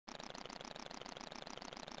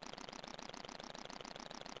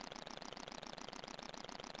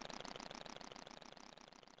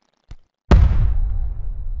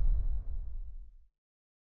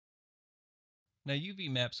Now, UV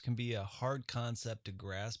maps can be a hard concept to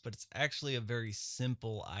grasp, but it's actually a very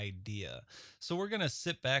simple idea. So we're going to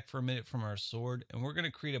sit back for a minute from our sword and we're going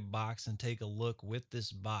to create a box and take a look with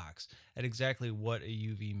this box at exactly what a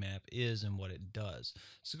UV map is and what it does.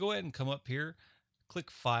 So go ahead and come up here, click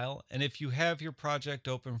File, and if you have your project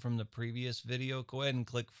open from the previous video, go ahead and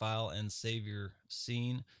click File and save your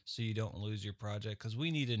scene so you don't lose your project, because we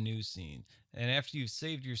need a new scene. And after you've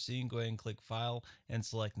saved your scene, go ahead and click File and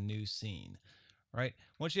select New Scene. Right.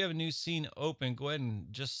 Once you have a new scene open, go ahead and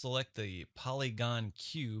just select the polygon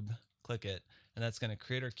cube, click it, and that's going to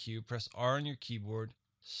create our cube. Press R on your keyboard,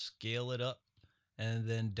 scale it up, and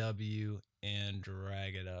then W and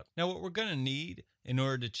drag it up. Now what we're going to need in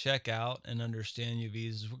order to check out and understand UVs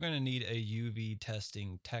is we're going to need a UV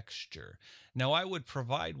testing texture. Now I would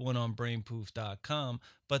provide one on brainpoof.com,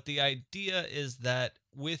 but the idea is that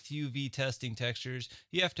with UV testing textures,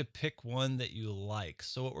 you have to pick one that you like.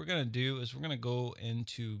 So what we're going to do is we're going to go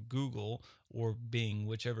into Google or Bing,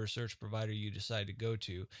 whichever search provider you decide to go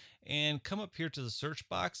to, and come up here to the search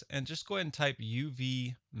box and just go ahead and type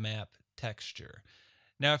UV map texture.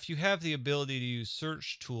 Now, if you have the ability to use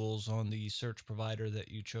search tools on the search provider that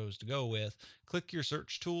you chose to go with, click your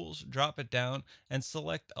search tools, drop it down, and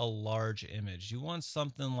select a large image. You want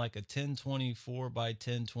something like a 1024 by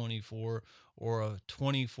 1024 or a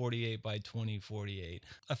 2048 by 2048,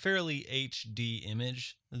 a fairly HD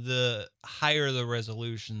image. The higher the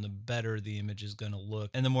resolution, the better the image is going to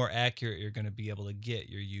look, and the more accurate you're going to be able to get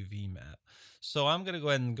your UV map. So I'm going to go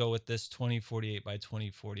ahead and go with this 2048 by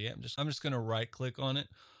 2048. I'm just going to right click on it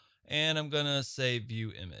and I'm going to say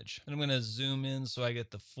view image. And I'm going to zoom in so I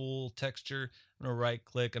get the full texture. I'm going to right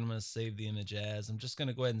click and I'm going to save the image as. I'm just going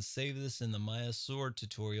to go ahead and save this in the Maya Sword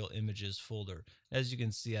tutorial images folder. As you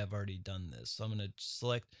can see, I've already done this. So I'm going to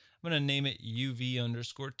select, I'm going to name it UV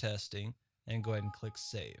underscore testing and go ahead and click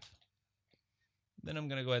save. Then I'm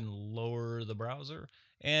going to go ahead and lower the browser,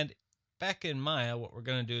 and back in Maya, what we're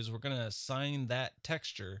going to do is we're going to assign that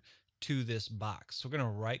texture to this box. So we're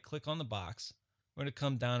going to right click on the box. We're going to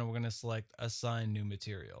come down and we're going to select assign new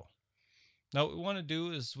material. Now what we want to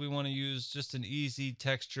do is we want to use just an easy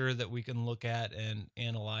texture that we can look at and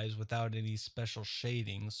analyze without any special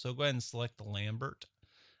shadings. So go ahead and select the Lambert.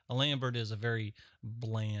 A Lambert is a very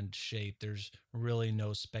bland shape. There's really no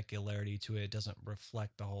specularity to it. It doesn't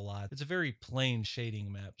reflect a whole lot. It's a very plain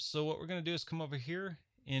shading map. So what we're going to do is come over here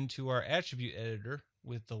into our attribute editor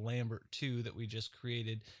with the Lambert 2 that we just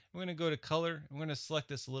created. We're going to go to color. We're going to select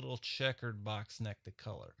this little checkered box next to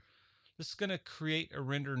color. This is going to create a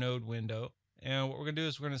render node window. And what we're going to do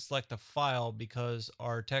is we're going to select a file because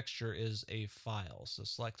our texture is a file. So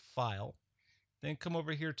select file. Then come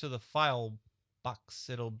over here to the file box.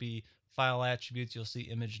 It'll be file attributes. You'll see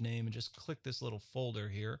image name and just click this little folder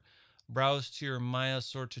here. Browse to your Maya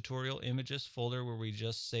Sword tutorial images folder where we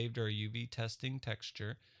just saved our UV testing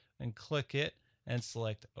texture and click it and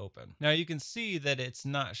select open. Now you can see that it's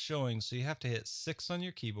not showing, so you have to hit 6 on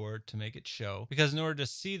your keyboard to make it show, because in order to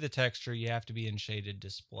see the texture you have to be in shaded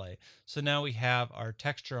display. So now we have our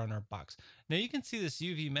texture on our box. Now you can see this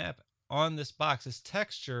UV map on this box. This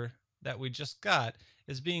texture that we just got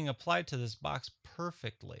is being applied to this box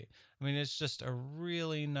perfectly. I mean, it's just a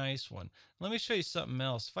really nice one. Let me show you something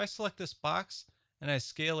else. If I select this box and I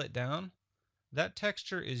scale it down, that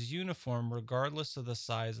texture is uniform regardless of the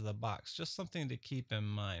size of the box. Just something to keep in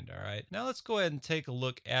mind, all right? Now let's go ahead and take a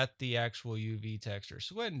look at the actual UV texture.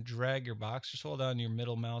 So go ahead and drag your box. Just hold down your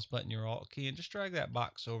middle mouse button, your Alt key, and just drag that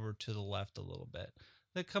box over to the left a little bit.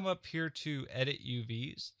 Then come up here to Edit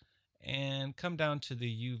UVs and come down to the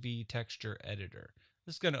UV texture editor.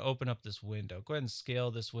 This is going to open up this window. Go ahead and scale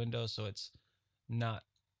this window so it's not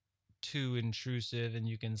too intrusive and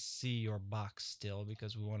you can see your box still,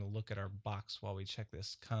 because we want to look at our box while we check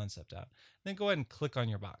this concept out. Then go ahead and click on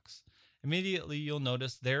your box. Immediately you'll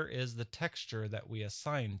notice there is the texture that we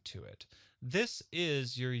assigned to it. This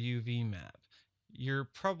is your UV map. You're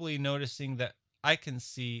probably noticing that I can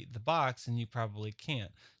see the box and you probably can't.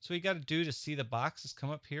 So what you got to do to see the box is come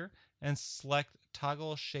up here and select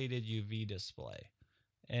toggle shaded UV display,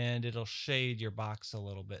 and it'll shade your box a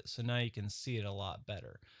little bit. So now you can see it a lot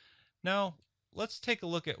better. Now, let's take a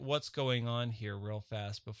look at what's going on here real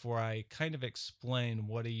fast before I kind of explain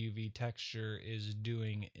what a UV texture is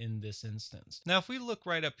doing in this instance. Now, if we look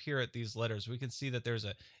right up here at these letters, we can see that there's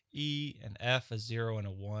a E, an F, a 0, and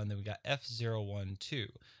a 1. Then we got F012.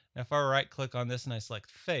 Now, if I right click on this and I select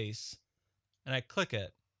face and I click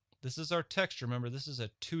it, this is our texture. Remember, this is a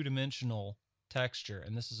two-dimensional texture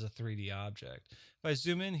and this is a 3D object. If I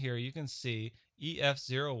zoom in here, you can see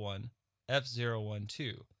EF01,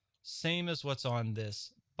 F012. Same as what's on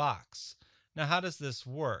this box. Now, how does this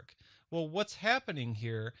work? Well, what's happening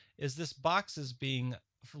here is this box is being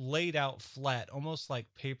laid out flat, almost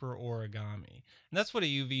like paper origami. And that's what a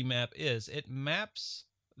UV map is. It maps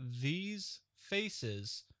these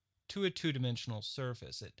faces to a two-dimensional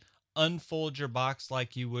surface. It unfolds your box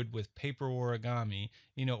like you would with paper origami.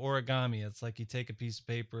 You know, origami, it's like you take a piece of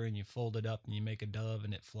paper and you fold it up and you make a dove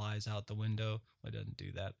and it flies out the window. Well, it doesn't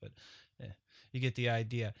do that, but you get the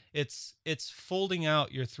idea. It's folding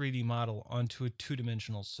out your 3D model onto a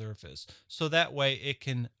two-dimensional surface. So that way it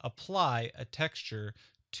can apply a texture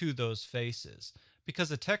to those faces. Because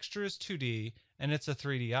a texture is 2D and it's a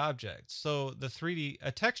 3D object. So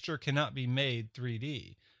a texture cannot be made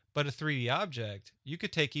 3D. But a 3D object, you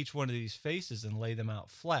could take each one of these faces and lay them out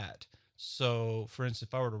flat. So, for instance,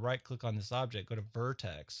 if I were to right click on this object, go to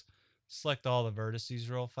vertex, select all the vertices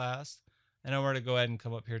real fast, and I were to go ahead and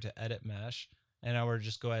come up here to edit mesh, and I were to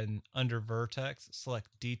just go ahead and under vertex, select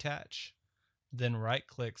detach, then right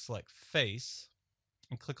click, select face,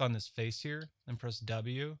 and click on this face here, and press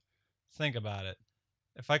W. Think about it.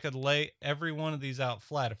 If I could lay every one of these out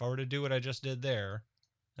flat, if I were to do what I just did there,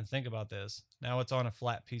 and think about this, now it's on a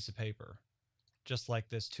flat piece of paper, just like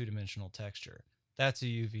this two-dimensional texture. That's a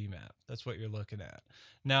UV map. That's what you're looking at.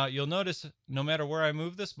 Now, you'll notice no matter where I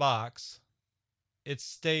move this box, it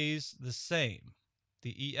stays the same.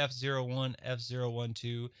 The EF01,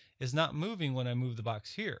 F012 is not moving when I move the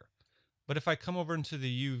box here. But if I come over into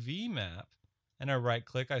the UV map and I right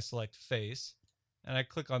click, I select face, and I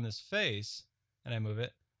click on this face and I move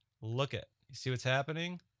it, look at, you see what's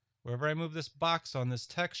happening? Wherever I move this box on this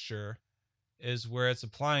texture is where it's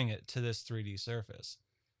applying it to this 3D surface.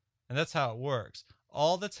 And that's how it works.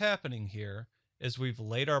 All that's happening here is we've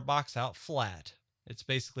laid our box out flat. It's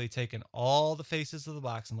basically taken all the faces of the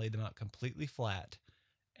box and laid them out completely flat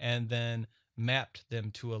and then mapped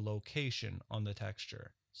them to a location on the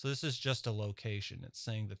texture. So this is just a location. It's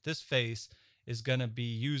saying that this face is going to be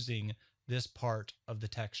using this part of the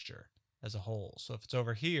texture as a whole. So if it's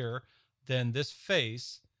over here, then this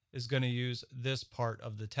face is going to use this part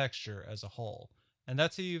of the texture as a whole. And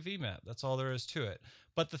that's a UV map. That's all there is to it.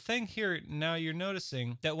 But the thing here, now you're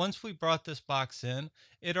noticing that once we brought this box in,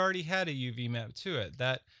 it already had a UV map to it.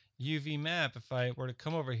 That UV map, if I were to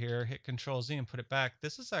come over here, hit Control Z and put it back,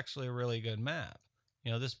 this is actually a really good map.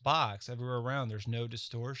 You know, this box, everywhere around, there's no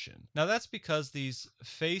distortion. Now that's because these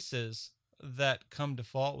faces that come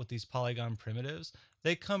default with these polygon primitives,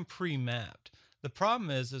 they come pre-mapped. The problem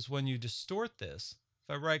is when you distort this,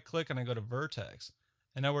 if I right click and I go to vertex,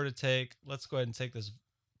 and I were to take, let's go ahead and take this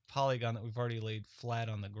polygon that we've already laid flat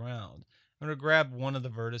on the ground. I'm going to grab one of the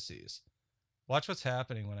vertices. Watch what's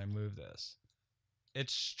happening when I move this.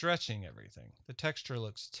 It's stretching everything. The texture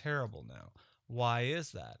looks terrible now. Why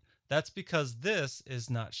is that? That's because this is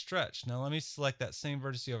not stretched. Now let me select that same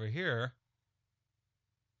vertex over here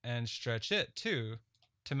and stretch it too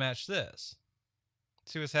to match this.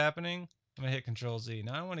 See what's happening? I'm going to hit Control Z.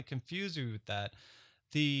 Now I don't want to confuse you with that.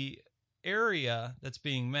 The area that's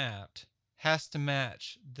being mapped has to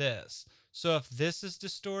match this. So if this is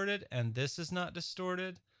distorted and this is not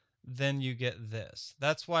distorted, then you get this.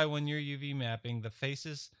 That's why when you're UV mapping, the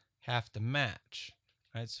faces have to match.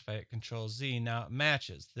 Right? So if I hit Control Z, now it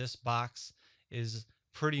matches. This box is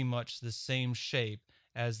pretty much the same shape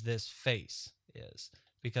as this face is,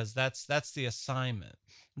 because that's the assignment.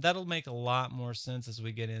 That'll make a lot more sense as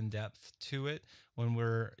we get in depth to it when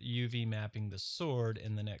we're UV mapping the sword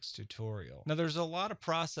in the next tutorial. Now there's a lot of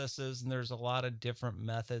processes and there's a lot of different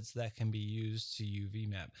methods that can be used to UV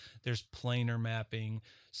map. There's planar mapping,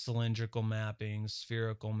 cylindrical mapping,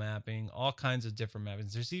 spherical mapping, all kinds of different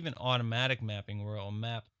mappings. There's even automatic mapping where it'll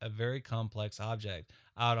map a very complex object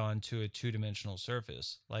out onto a two-dimensional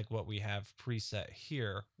surface like what we have preset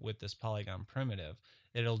here with this polygon primitive.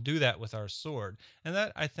 It'll do that with our sword. And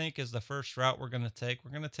that, I think, is the first route we're going to take.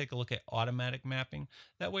 We're going to take a look at automatic mapping.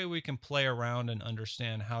 That way we can play around and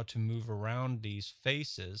understand how to move around these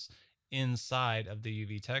faces inside of the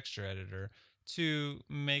UV texture editor to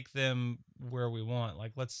make them where we want.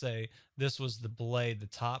 Like, let's say this was the blade, the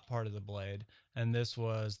top part of the blade, and this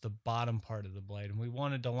was the bottom part of the blade. And we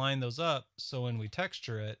wanted to line those up so when we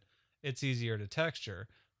texture it, it's easier to texture.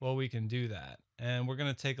 Well, we can do that. And we're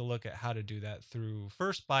going to take a look at how to do that through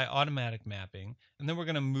first by automatic mapping, and then we're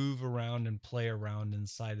going to move around and play around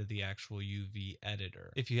inside of the actual UV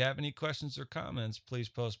editor. If you have any questions or comments, please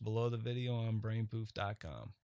post below the video on brainpoof.com.